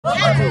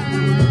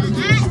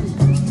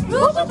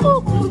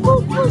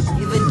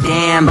Give a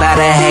damn about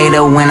a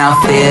hater when I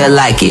feel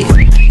like it.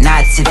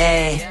 Not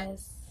today.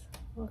 Guys,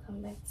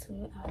 welcome back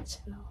to our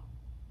channel.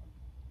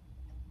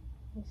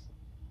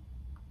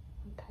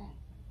 Okay.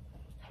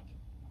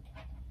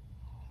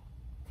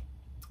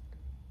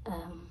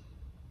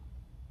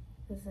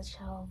 This is a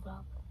shower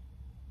vlog.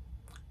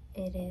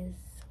 It is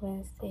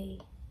Wednesday,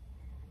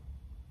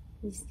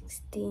 the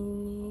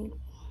 16th,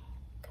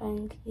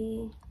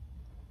 currently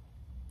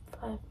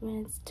 5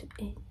 minutes to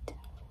 8.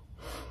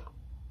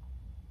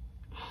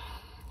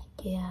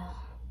 Yeah,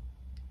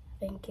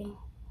 thinking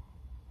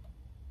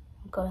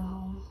I'm going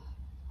home.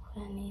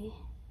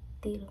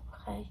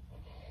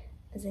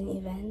 There's an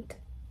event.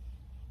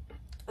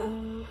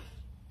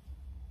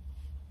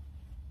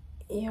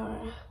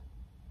 Yeah,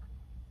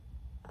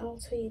 I'll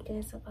tell you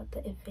guys about the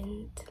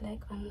event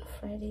like on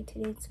Friday.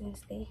 Today it's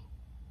Wednesday,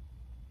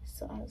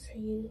 so I'll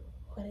tell you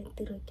what I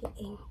did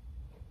getting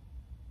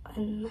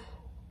on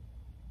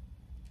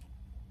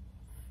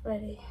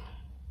Friday.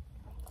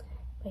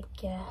 But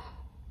yeah,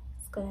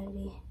 it's gonna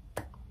be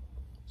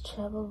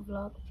travel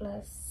vlog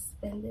plus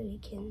spend the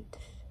weekend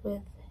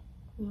with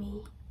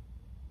me.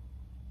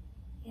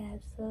 Yeah,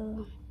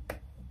 so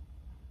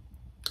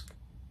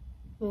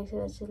make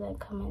sure that you like,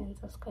 comment, and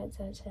subscribe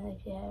to our channel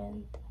if you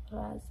haven't.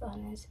 Follow us on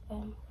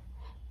Instagram.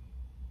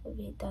 We'll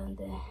be down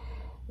there.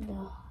 No,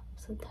 I'm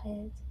so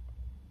tired.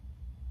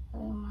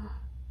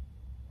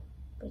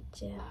 But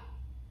yeah,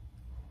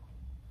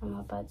 I'm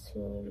about to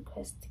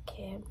request a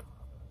cab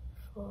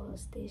for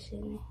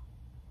station.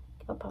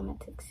 Get my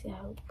taxi. I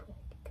hope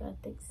get a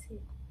taxi.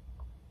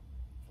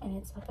 And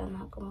it's like I'm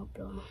not gonna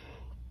blow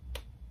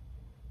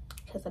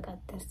because I got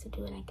things to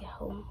do when I get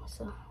home.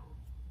 So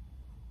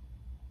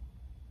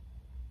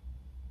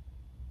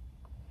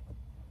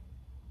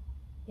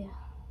yeah.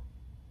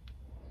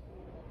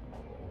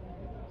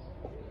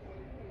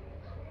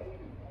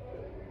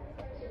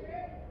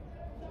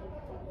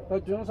 Do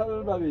you know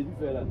something about it?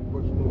 081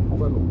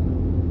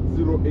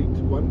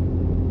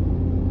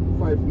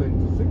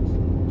 596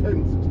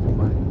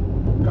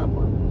 1065.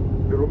 Kappa.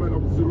 The Roman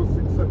of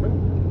 067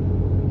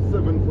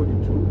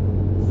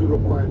 742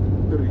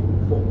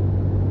 0534.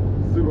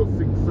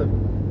 067.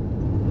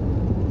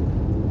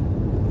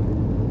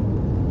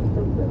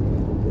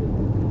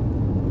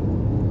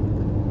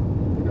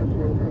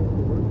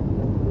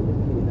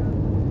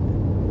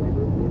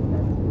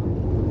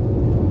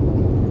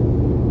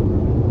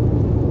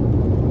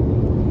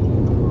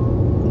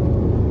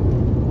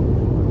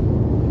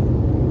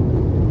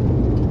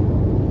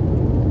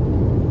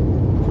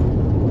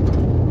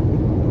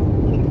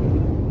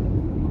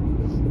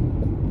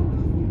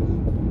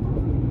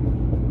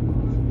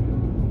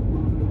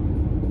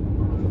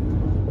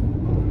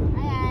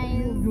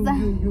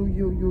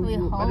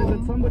 But is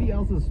it somebody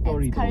else's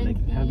story though?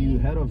 Like, have you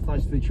heard of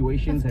such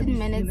situations? 15 have you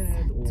minutes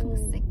seen it, to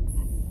 6.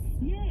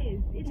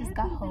 Yes, Just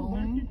got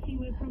home. We've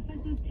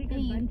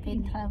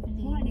been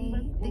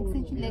traveling. Taxi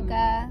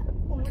Chileka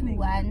to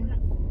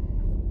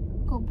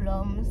 1. Go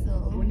Blom, so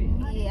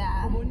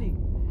yeah.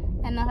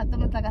 And I had to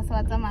make like a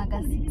sort of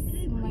maga 6.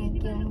 My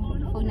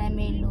game for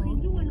Namelo.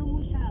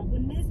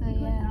 So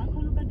yeah.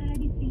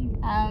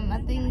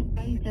 I think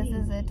this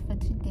is it for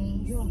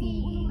today.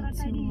 See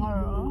you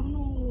tomorrow,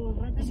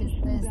 which is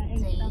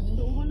Thursday.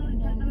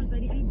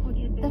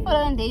 The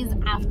following day is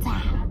after.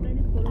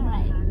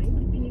 Alright.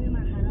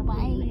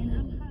 Bye.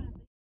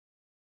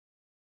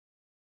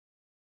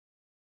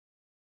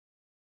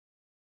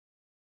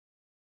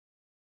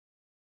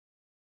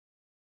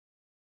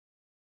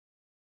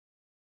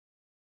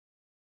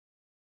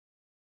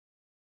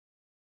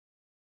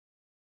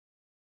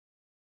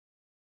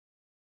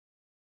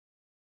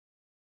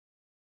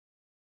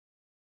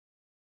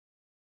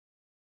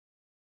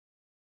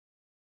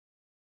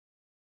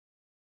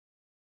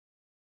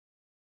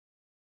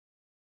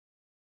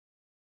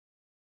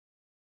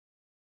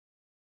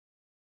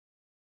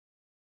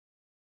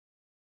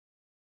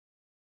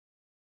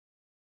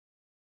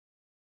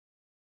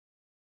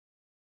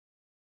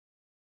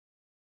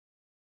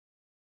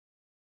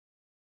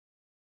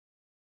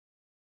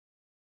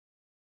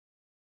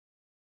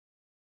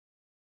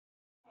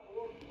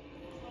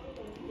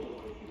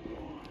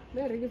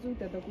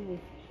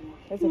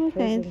 That's a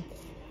present.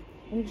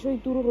 And show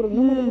you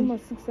no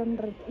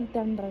 600,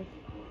 800.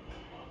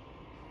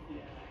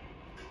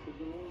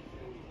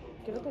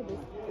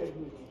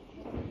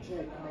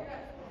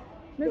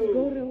 Let's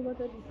go real what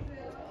that is.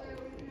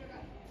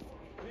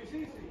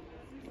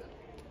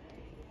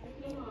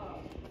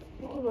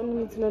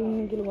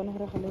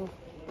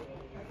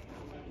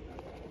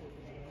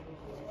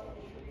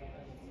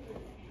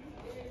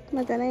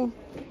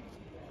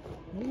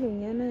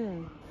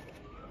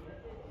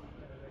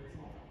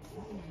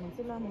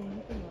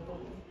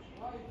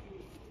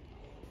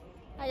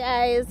 Hi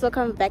guys,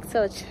 welcome back to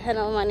our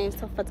channel. My name is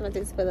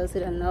Ntwaso for those who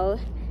don't know,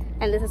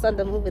 and this is On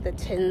the Move with the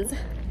Twins.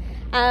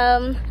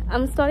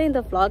 I'm starting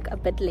the vlog a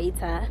bit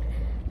later.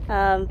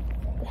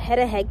 Had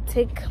a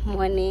hectic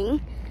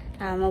morning.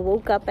 I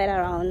woke up at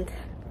around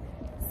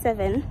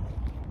 7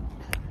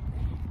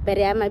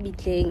 Beriama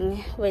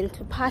Bitling, went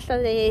to Pasha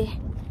there,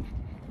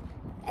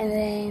 and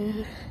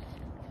then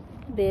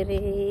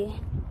Beri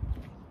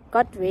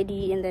got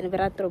ready, and then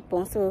Vera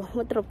Tropong. So,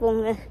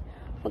 Tropong,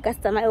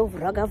 customer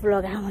vlogger.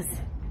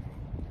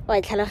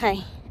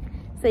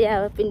 So,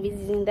 yeah, I've been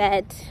visiting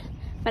that.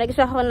 But I guess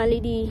I have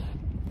only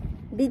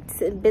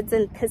bits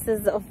and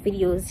pieces of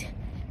videos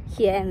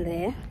here and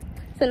there.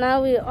 So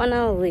now we're on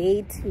our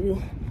way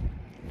to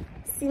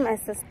see my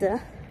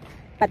sister.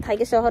 But I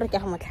guess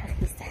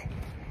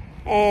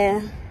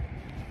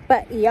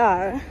but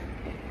yeah,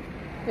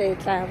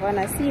 I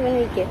wanna see when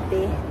we get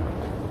there.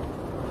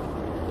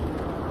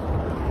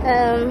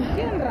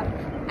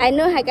 I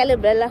know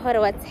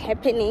what's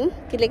happening,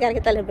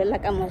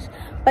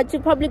 but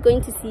you're probably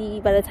going to see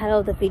by the title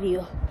of the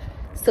video.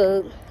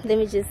 So let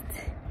me just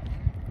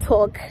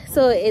talk.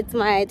 So it's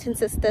my twin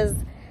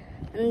sisters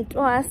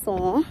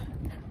ntwaso.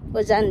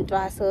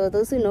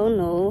 Those who don't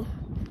know,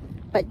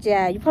 but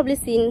yeah, you probably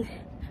seen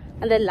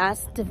on the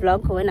last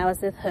vlog when I was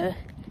with her,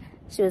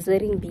 she was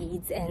wearing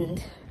beads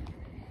and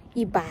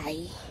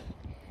ibai.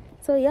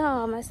 So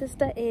yeah, my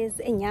sister is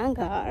a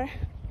Nyangar.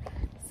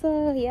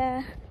 So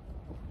yeah,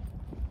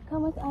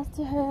 come with us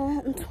to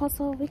her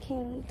ntwaso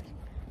weekend.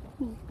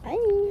 Bye.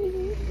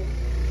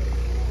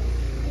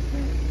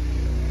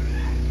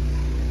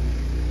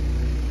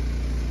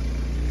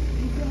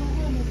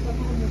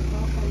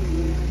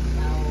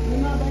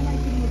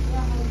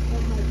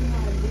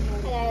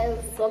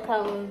 Guys,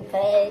 welcome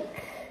back.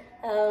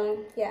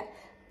 Yeah,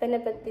 been a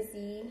bit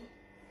busy,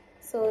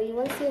 so you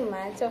won't see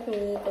much of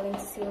me going to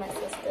see my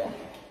sister,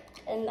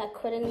 and I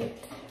couldn't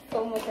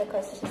film with her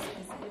because she's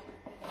busy.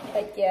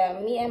 But yeah,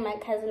 me and my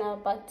cousin are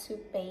about to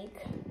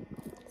bake.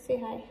 Say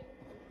hi.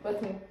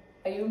 But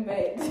are you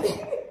mad?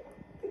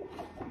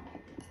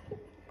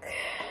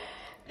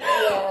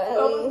 Yeah,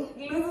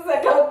 Loses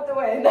account to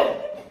win.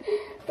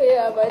 we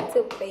are about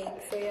to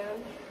bake, so yeah.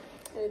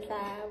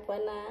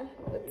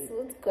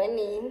 What's going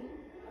on?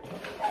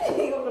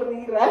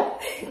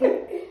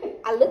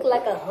 I look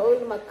like a whole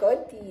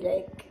makoti,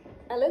 like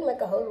I look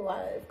like a whole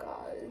wife,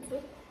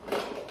 guys.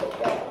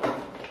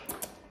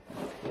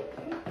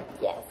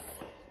 Yes.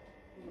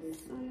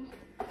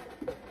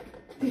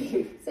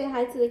 Say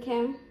hi to the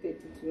cam.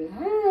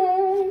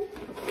 Hi.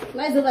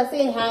 Mazuba,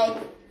 say hi.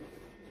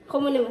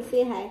 Come on,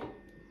 say hi.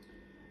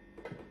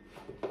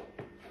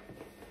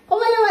 Come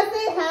on,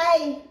 say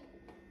hi.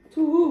 To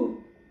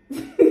who?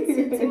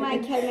 To my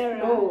camera.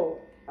 No.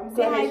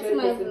 Say hi to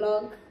my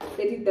vlog.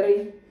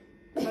 33.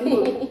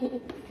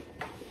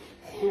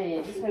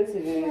 Yeah, this one's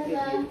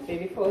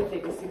 34,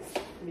 36.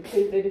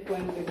 Between 34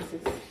 and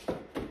 36.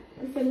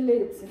 It's a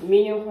late.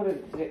 Me,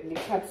 the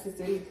cups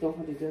is only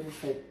going to do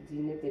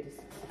 36.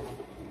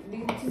 The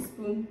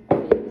teaspoon.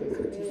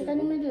 Can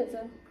you make it?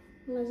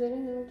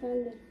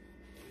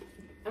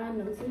 Ah,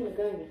 no, it's in the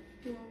garden.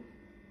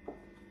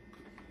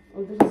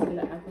 Oh, this is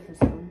the apple for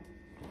some.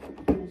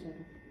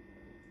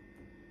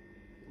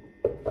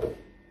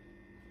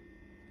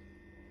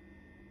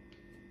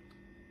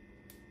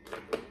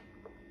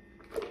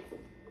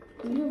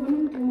 You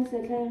want to move the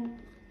time?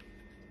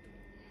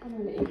 I'm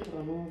going to eat for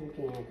a moment.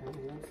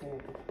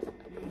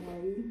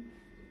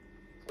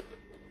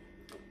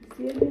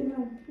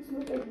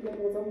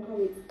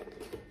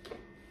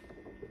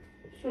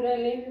 Should I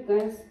leave you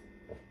guys?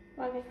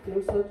 Okay. You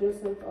sort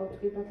yourself out.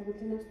 Keep up with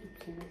the next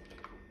picture.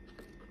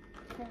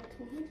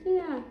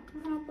 Yeah,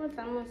 I'll put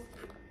that much.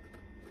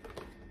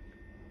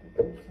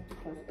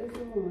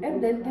 At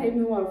that time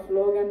you were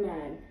vlogger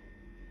man.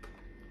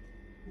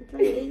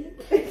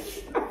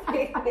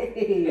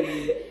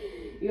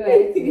 You are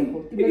eating a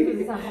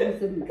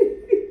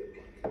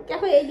Can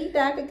we edit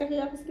that? Can we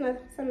have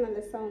some of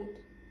the sound?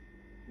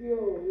 Yo,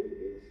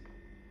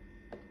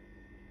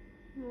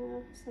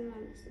 Some of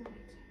the sound.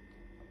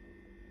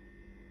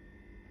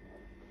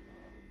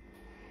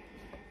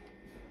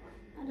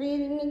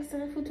 Really mix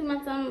the food to my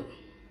thumb.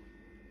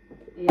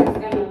 Yes,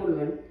 can I hold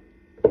one?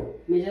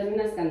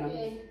 Measurements can I?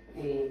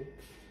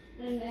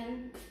 And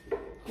then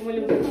In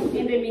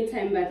the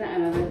meantime, but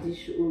another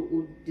dish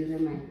would do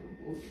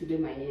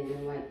my hair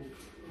and white.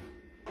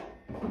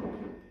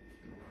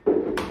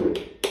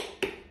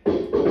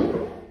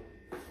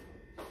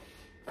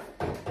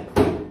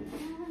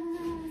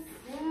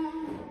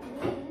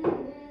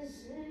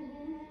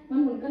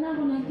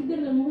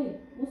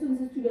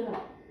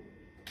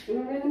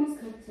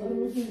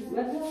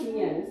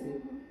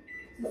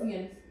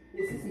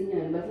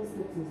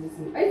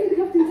 I think I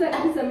have to say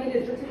this a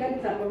minute to take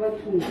it up about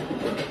 2.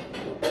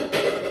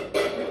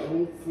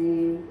 Let's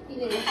see.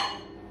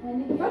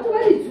 What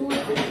are you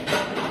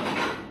doing?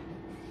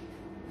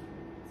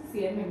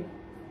 see him.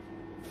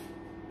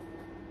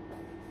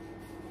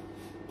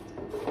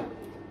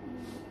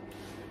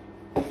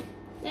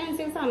 Yeah,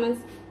 6 summons.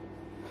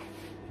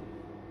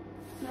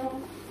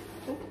 No.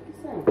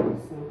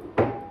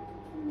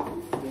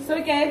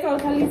 So can I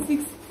totally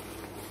 6?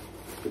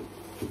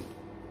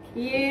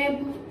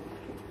 Yebo.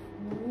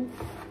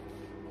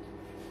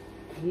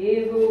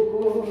 Yebo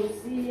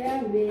Nkosi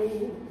yami.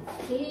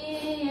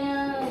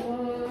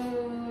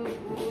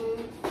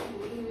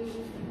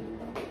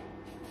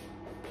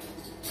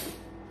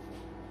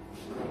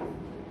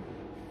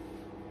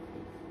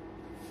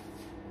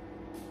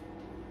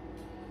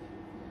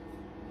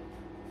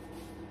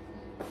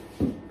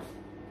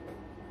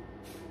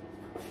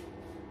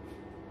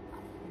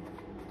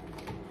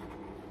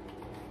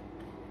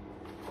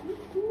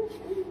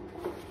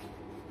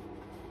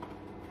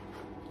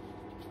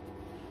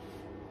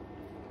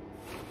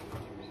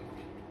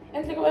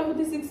 And like why would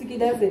the 60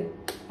 dozen?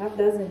 Half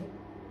dozen.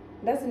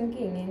 Dozen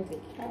king and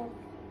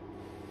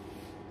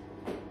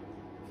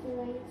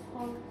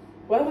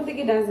why would they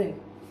get dozen?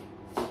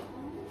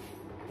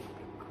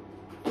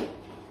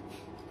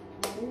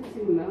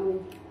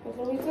 But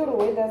we thought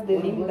where does the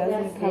name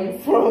doesn't come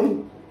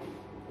from?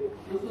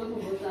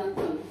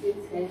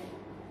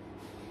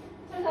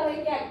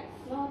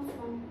 No, it's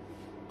fine.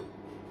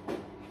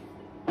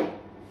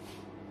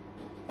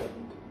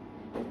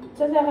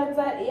 So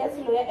yes,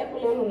 lawyer apple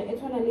alone,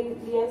 it's one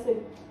yes.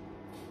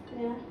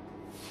 Yeah.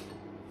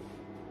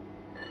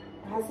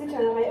 Has it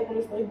another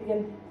apple story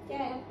again?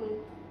 Yeah, apple.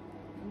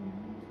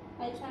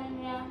 I try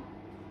yeah.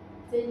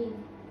 Zeni.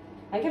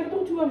 I can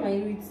talk to my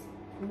weeks.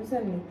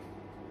 Listen me.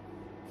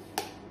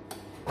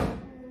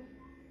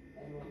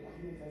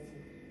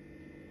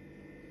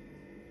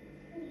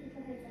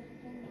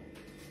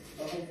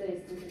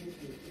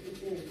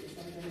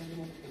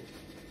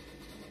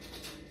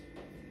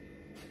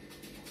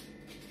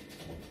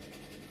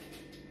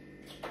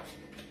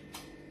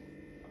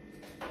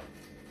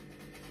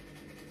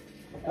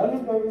 I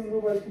don't know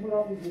why people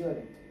are doing that.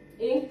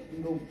 Eh?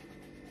 No.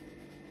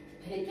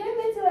 Hey, can't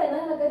get to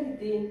another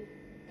thing.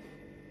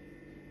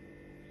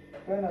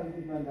 Can I do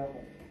my dad?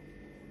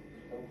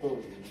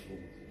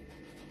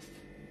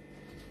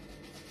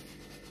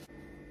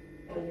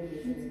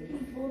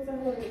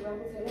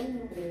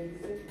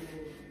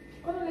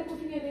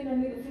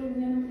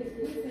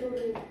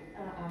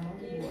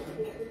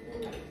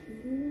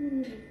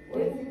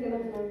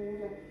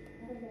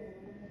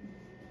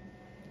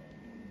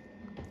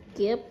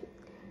 Yep,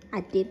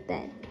 I did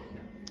that.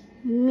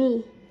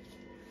 Me.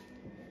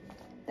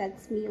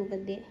 That's me over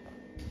there.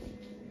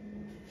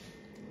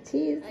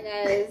 Cheers. Hi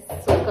guys,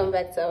 welcome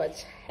back to our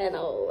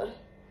channel.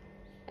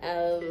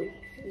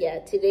 Yeah,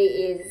 today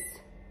is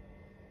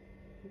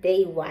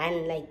day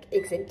one, like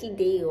exactly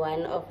day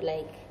one of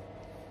like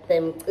the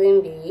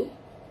Mcimbi.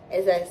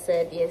 As I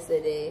said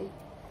yesterday,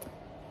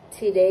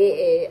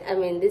 today I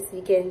mean this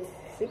weekend.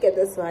 Look at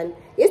this one.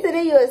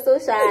 Yesterday you were so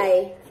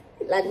shy,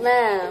 like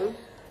ma'am.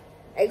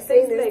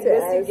 Explain this like to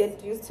this, us. you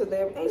get used to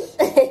them.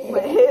 My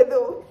head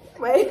though,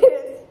 my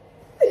head.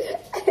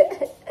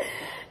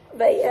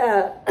 But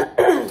yeah,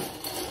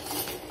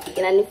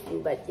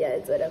 but yeah,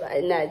 it's whatever.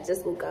 And I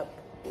just woke up.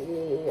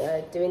 We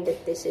are doing the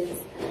dishes.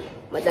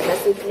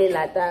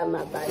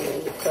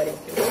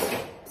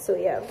 So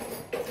yeah,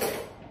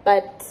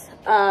 but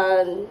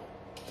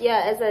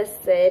yeah, as I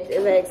said,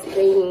 as I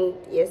explained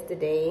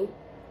yesterday,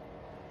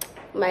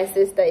 my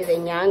sister is a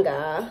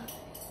Nyanga,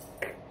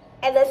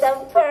 and that's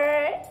a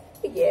purr.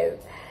 Yes.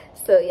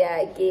 So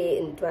yeah,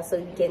 again, ntwaso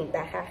weekend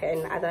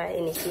and other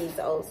initiatives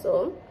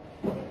also.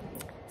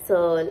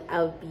 So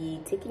I'll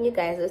be taking you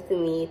guys with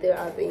me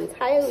throughout the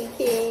entire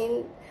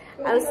weekend.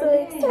 I'm so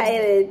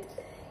excited.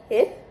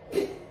 Yeah?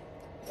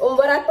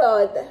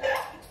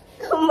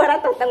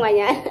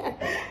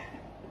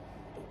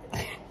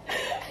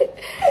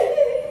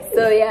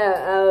 So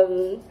yeah,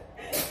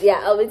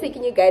 yeah, I'll be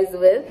taking you guys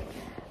with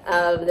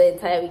the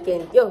entire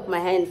weekend. Yo, my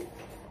hand.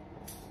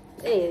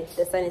 Hey,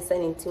 the sun is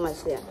shining too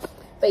much there.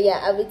 But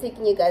yeah, I'll be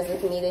taking you guys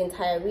with me the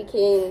entire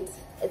weekend.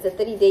 It's a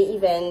 30-day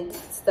event.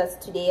 It starts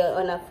today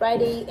on a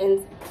Friday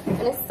and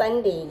on a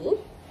Sunday.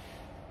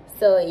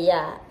 So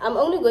yeah, I'm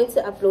only going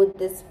to upload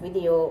this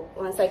video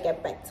once I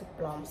get back to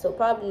Plum. So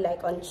probably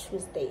like on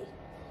Tuesday,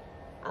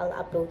 I'll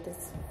upload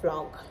this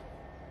vlog.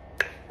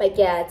 But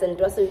yeah, it's on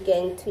ntwaso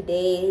weekend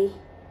today.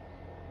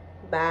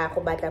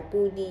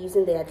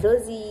 Using the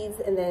dlozis,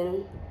 and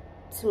then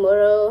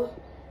tomorrow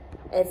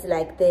it's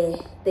like the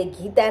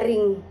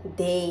guitaring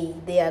day.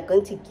 They are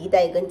going to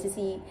guitar. You're going to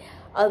see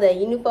all the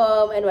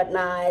uniform and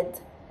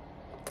whatnot.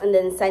 And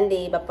then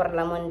Sunday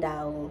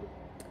Baparlamondao.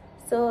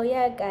 So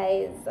yeah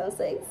guys, I'm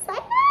so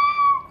excited.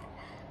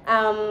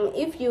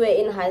 If you were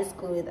in high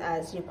school with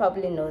us, you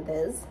probably know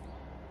this.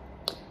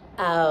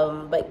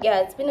 But yeah,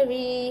 it's been a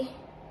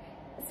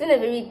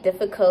very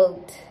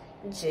difficult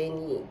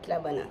journey,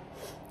 Klabana,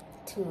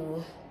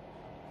 to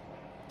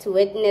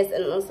witness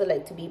and also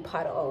like to be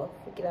part of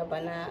and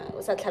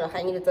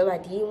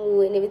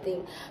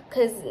everything,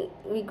 because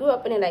we grew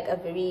up in like a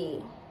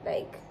very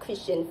like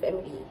Christian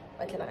family,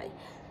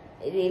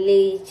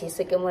 really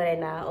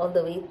all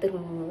the way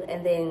through,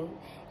 and then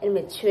in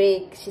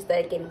matric she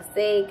started getting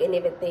sick and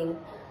everything.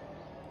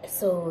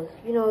 So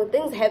you know,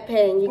 things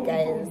happen, you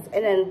guys,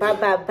 and then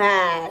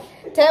bad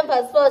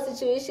 10+4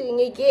 situation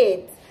you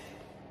get.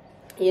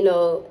 You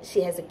know,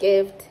 she has a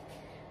gift,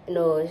 you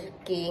know,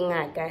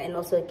 and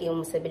also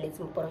you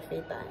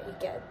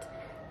get.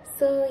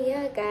 So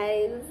yeah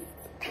guys,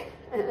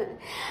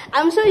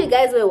 I'm sure you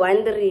guys were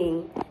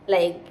wondering,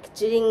 like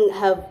during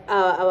her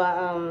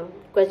our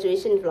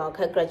graduation vlog,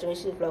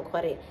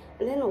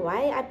 and then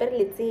why I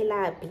barely see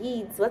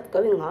beads, what's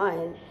going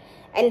on?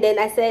 And then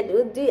I said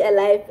we'll do a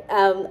live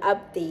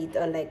update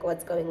on like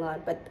what's going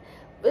on, but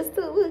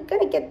we're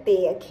gonna get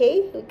there,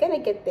 okay? We're gonna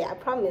get there, I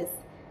promise.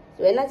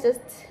 We're not just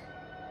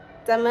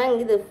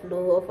among the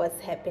flow of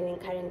what's happening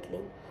currently.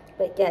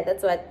 But yeah,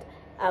 that's what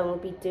I will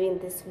be doing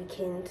this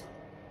weekend.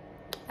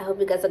 I hope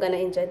you guys are gonna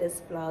enjoy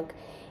this vlog.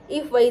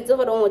 If I do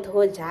not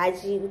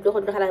judge you,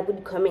 don't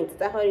put comments.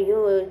 That's how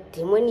you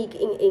demonic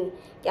in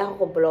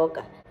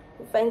blogger.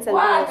 Find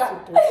something else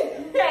to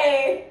do.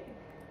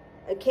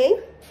 Okay,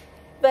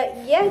 but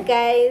yeah,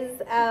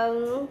 guys.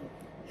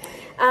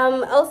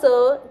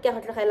 Also,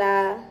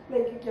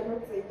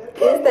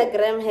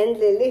 Instagram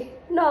handle.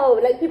 No,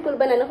 like people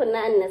banana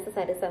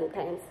unnecessary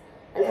sometimes.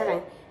 And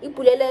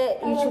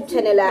YouTube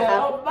channel.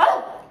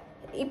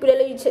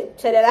 YouTube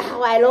channel.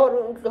 Why not?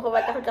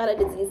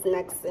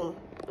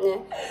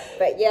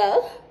 But yeah,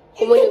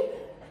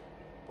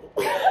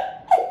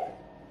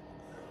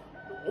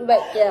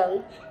 but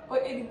yeah.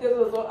 What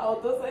editors also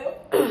out of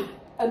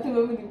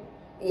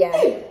Yeah,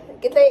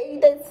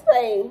 that's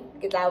fine.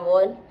 Get that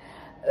one.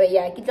 But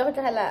yeah, get your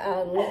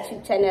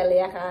YouTube channel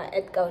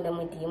at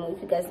Kaunamudimo.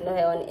 If you guys know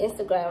her on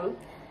Instagram,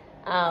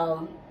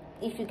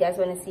 if you guys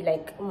want to see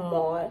like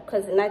more,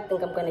 because I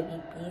think I'm gonna be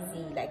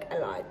busy like a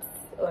lot.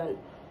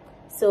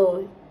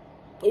 So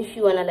if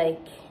you wanna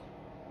like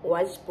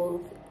watch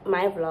both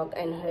my vlog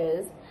and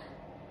hers,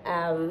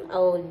 I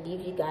will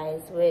leave you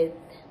guys with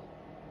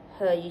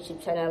her YouTube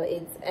channel.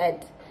 It's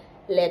at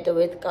Letter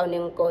with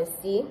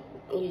Kosi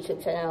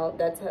YouTube channel.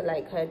 That's her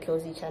like her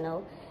dlozi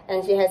channel,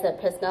 and she has a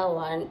personal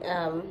one.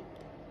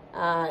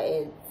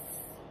 It's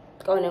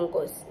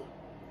Kosi.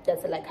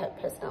 That's like her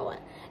personal one.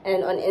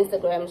 And on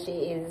Instagram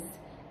she is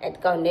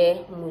at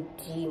Kaune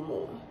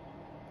Mudimo.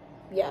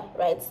 Yeah,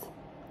 right.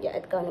 Yeah,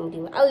 at Kaune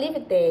Mudimo. I'll leave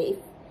it there if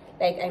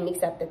like I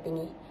mix up the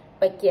thingy.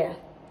 But yeah.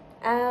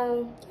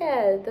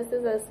 Yeah, this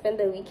is a spend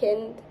the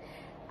weekend.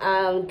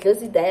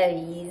 Dlozi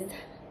diaries.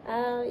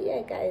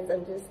 Yeah, guys,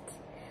 I'm just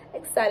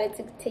excited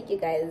to take you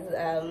guys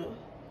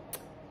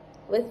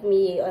with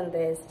me on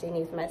this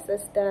journey with my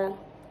sister.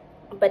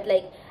 But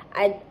like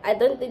I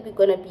don't think we're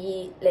gonna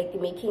be like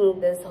making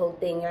this whole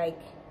thing like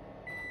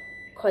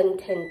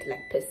content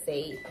like per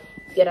se.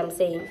 You get what I'm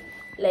saying?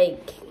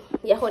 Like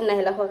yeah,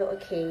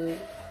 okay,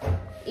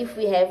 if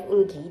we have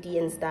ungidi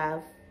and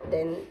stuff,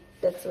 then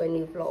that's when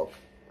you vlog,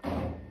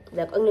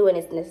 like only when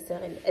it's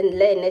necessary, and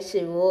then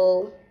she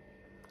will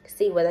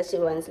see whether she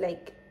wants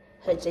like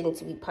her journey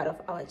to be part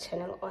of our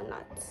channel or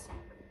not.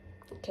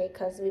 Okay,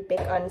 because we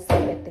bake on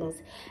sacred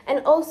things.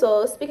 And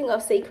also, speaking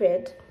of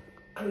sacred,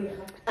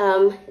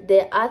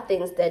 there are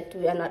things that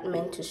we are not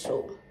meant to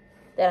show,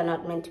 that are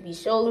not meant to be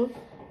shown.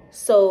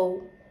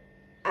 So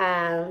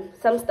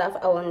some stuff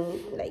I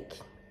want like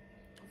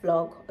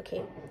vlog.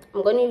 Okay,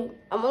 I'm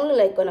only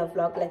like gonna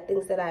vlog like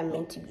things that are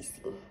meant to be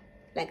seen,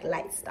 like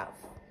light stuff.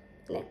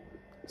 Yeah.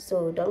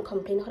 So don't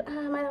complain,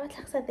 man, what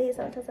looks at this,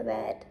 what looks at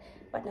that,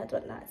 whatnot.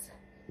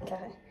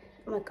 Okay.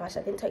 Oh my gosh,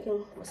 I've been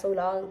talking for so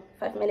long.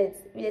 5 minutes,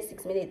 really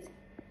 6 minutes.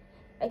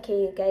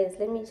 Okay, guys,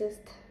 let me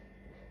just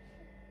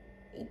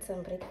eat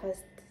some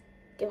breakfast.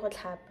 Please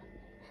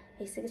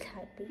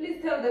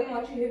tell them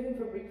what you're having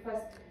for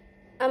breakfast.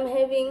 I'm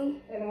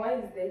having. And why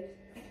is that?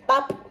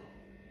 Pap.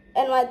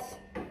 And what?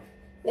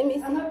 Let me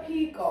see. I'm a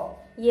pico.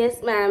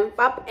 Yes, ma'am.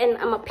 Pap and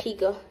I'm a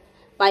pico.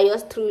 By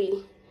yours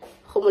truly.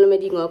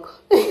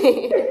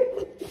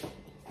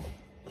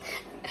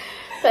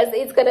 Because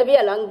it's gonna be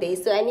a long day,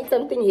 so I need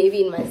something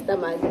heavy in my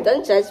stomach.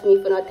 Don't judge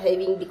me for not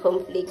having the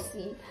cornflakes.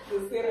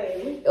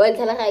 Yeah,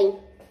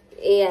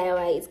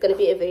 it's gonna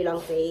be a very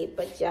long day,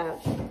 but yeah,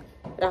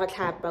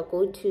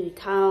 go to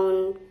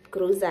town,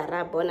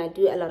 grocery,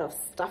 do a lot of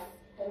stuff.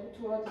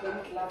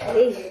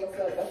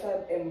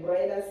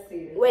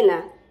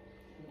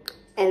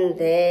 And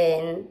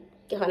then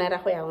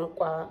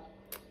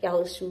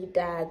shoot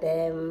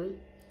them,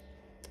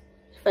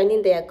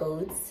 finding their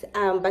goats.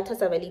 But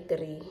was really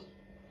 3.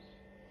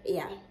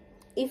 Yeah,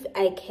 if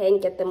I can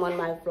get them on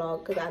my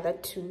vlog, the other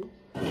 2,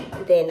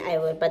 then I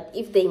will. But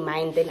if they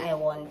mind, then I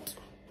won't.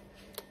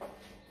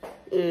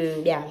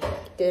 Yeah,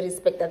 they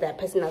respect their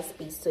personal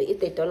space. So if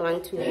they don't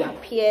want to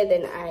appear,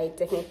 then I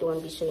definitely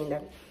won't be showing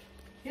them.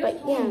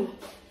 But yeah,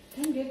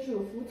 Can get your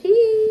food.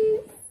 peace.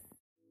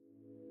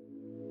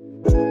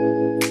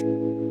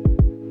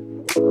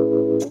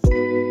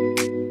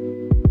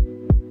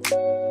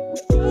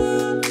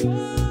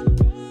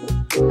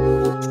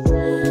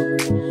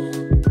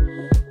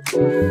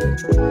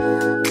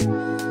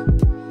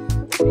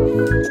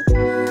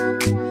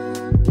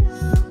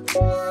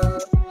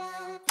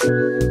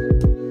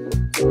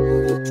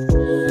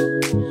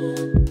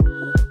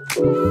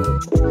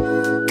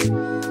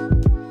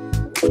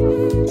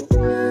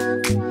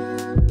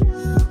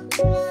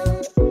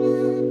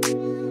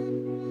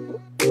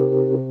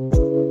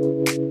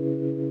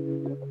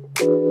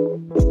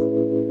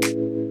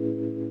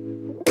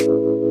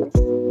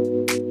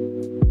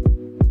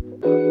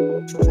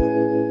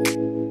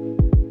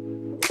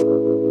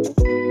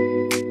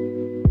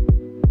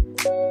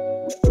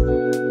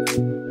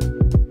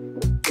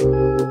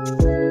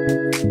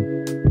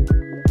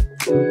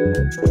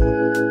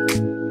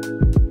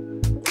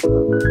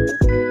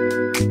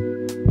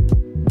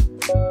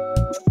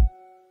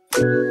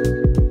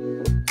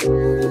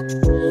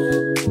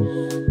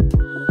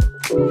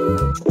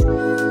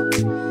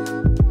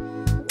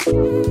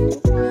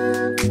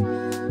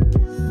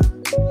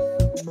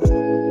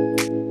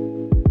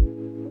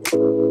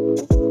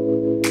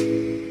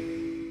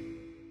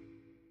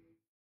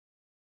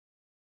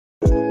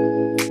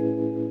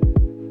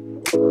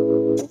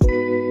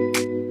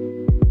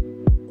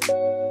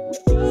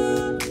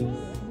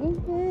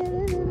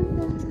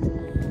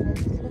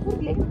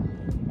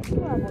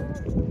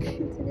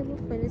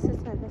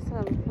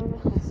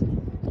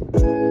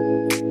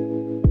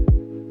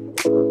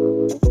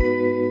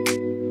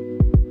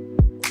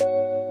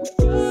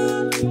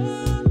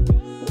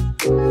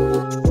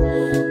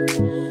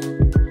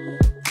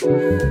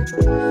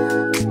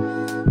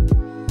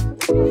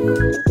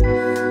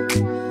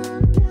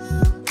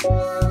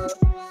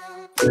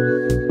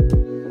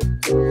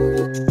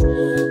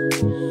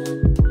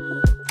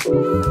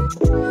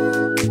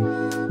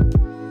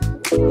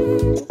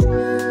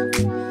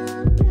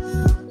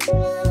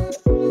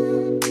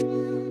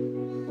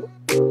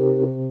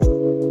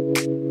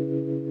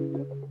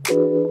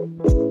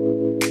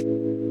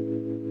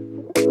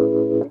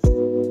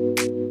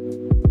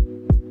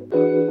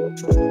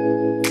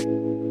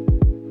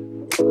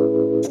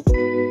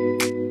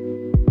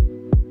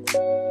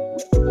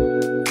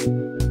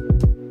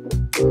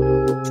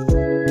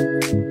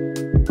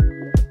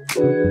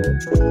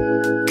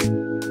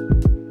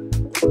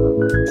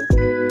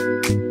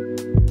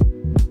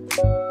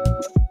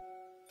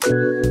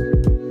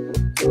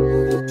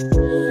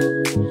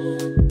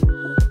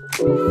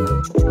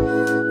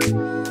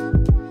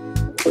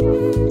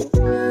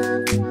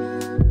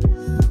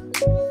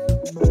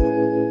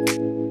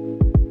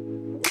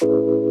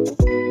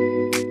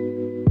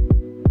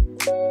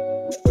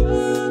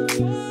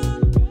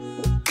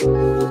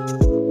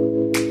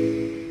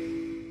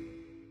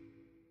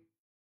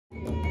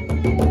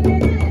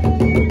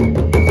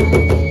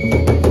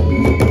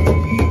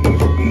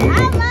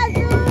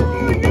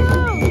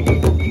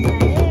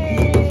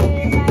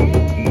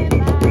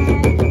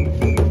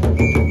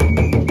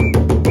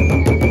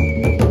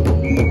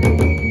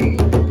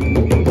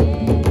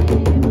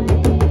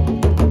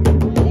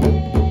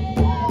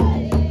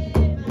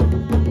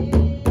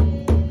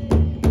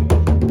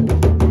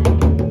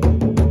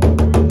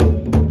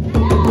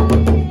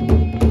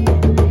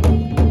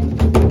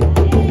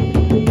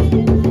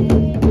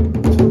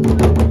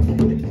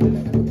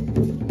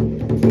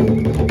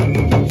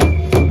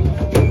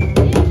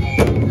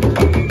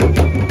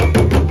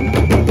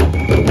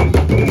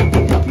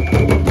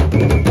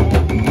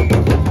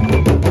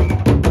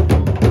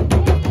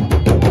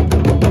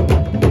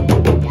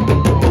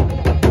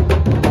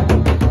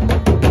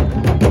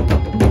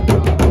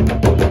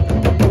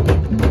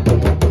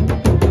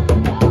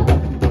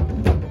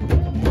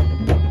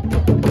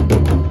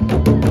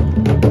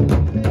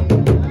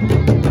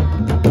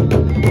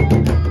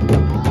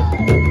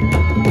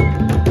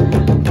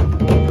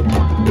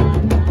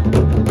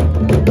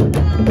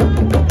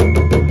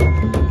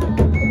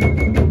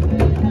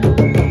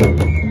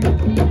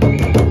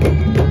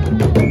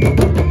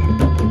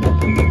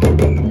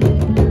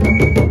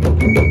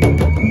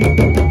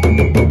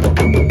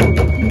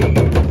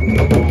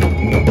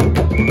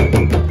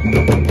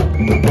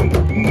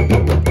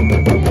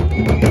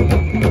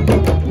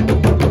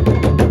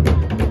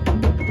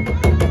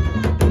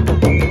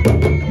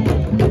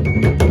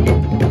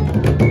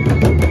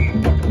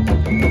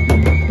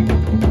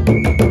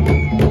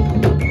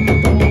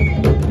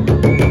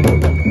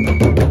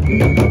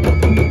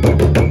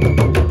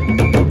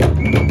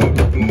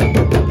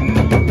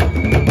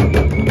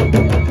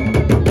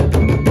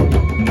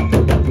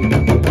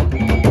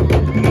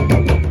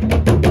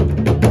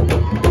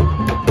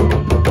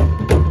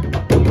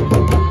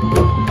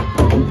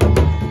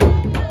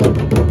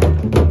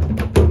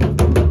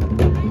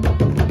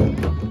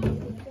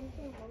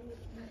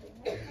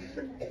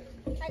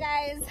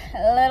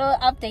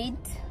 update.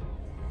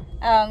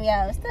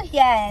 Yeah, still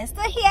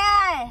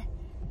here.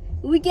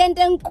 Weekend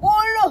and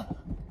cool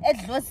at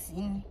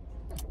dlozi.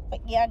 But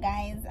yeah,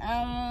 guys,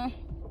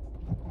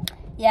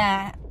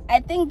 yeah, I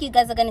think you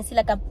guys are gonna see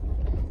like a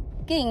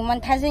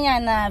montage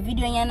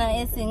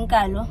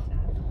video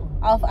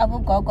of Abu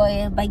Gogo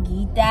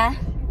Bagita.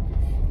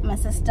 My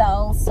sister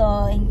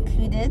also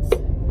included.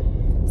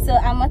 So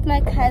I'm with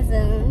my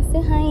cousin.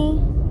 Say hi.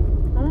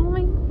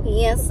 Hi.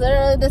 Yes,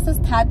 sir. This is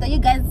Tata. You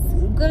guys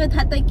go with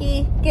Tata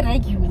ke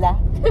regular.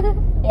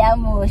 Yeah,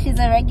 mo. She's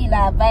a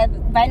regular, but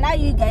by now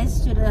you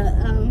guys should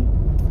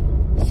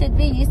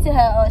be used to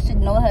her or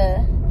should know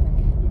her.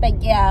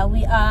 But yeah,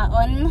 we are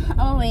on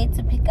our way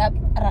to pick up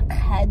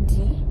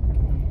Rakadi,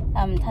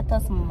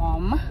 Tata's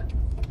mom.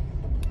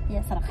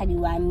 Yes, Rakadi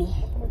Wami,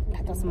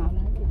 Tata's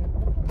mom.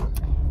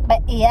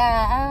 But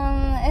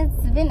yeah,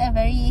 it's been a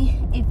very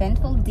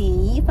eventful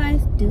day, if I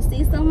do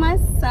say so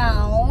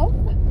myself.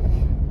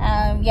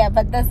 Yeah,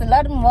 but there's a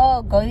lot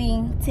more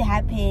going to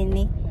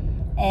happen.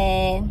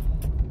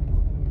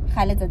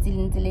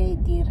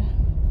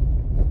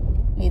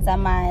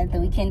 The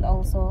weekend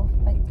also.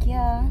 But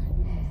yeah,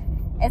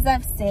 as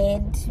I've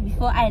said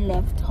before I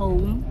left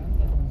home,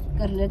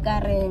 there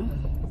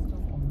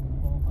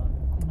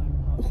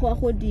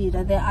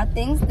are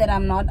things that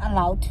I'm not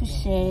allowed to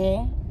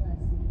share.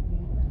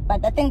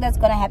 But I think that's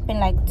gonna happen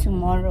like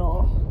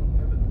tomorrow.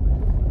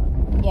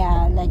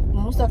 Yeah, like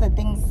most of the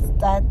things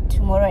that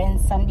tomorrow and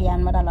Sunday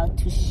I'm not allowed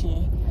to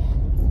share.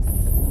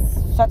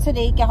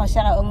 Saturday I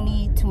share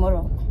only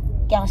tomorrow.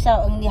 I share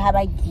only have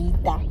a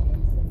guitar.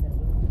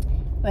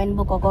 When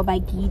Bukoko by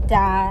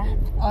guitar,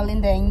 all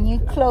in the new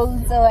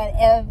clothes or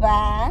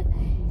whatever,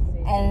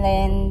 and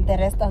then the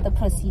rest of the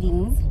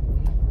proceedings.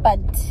 But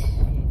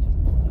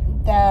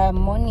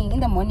in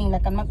the morning,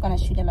 like I'm not gonna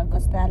shoot a lot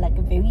because there are like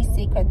very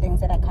sacred things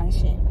that I can't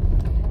share.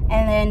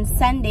 And then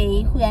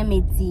Sunday, who I'm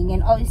meeting,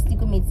 and obviously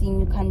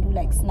you can do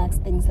like snacks,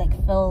 things like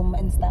film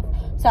and stuff.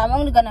 So I'm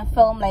only gonna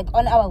film like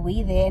on our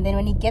way there, and then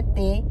when you get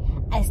there,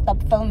 I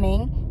stop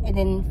filming and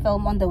then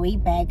film on the way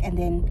back, and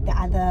then the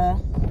other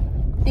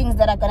things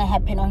that are gonna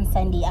happen on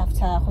Sunday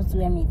after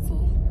Hosua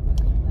meeting.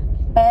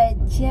 But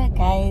yeah,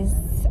 guys,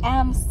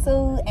 I'm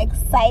so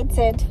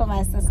excited for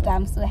my sister.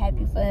 I'm so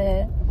happy for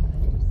her.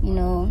 You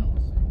know,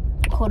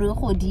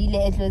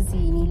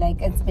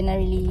 like it's been a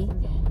really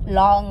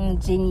long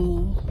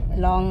journey,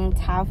 long,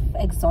 tough,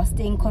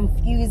 exhausting,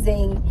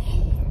 confusing,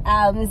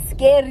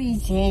 scary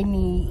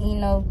journey, you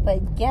know.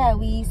 But yeah,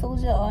 we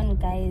soldier on,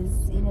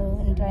 guys. You know,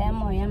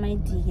 my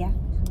dear.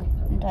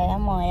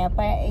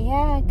 But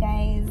yeah,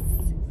 guys,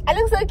 I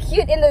look so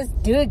cute in this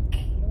duke.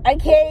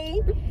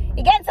 Okay,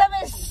 you get some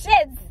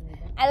shit.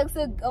 I look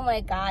so, oh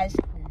my gosh,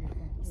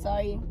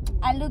 sorry,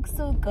 I look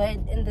so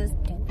good in this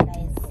duke,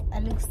 guys. I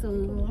look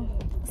so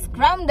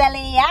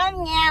scrumdally,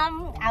 yum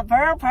yum, a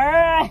purr.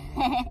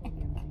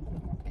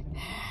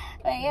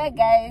 But yeah,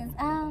 guys,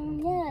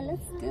 yeah,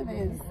 let's do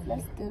this.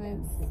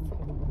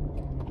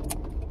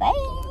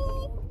 Bye.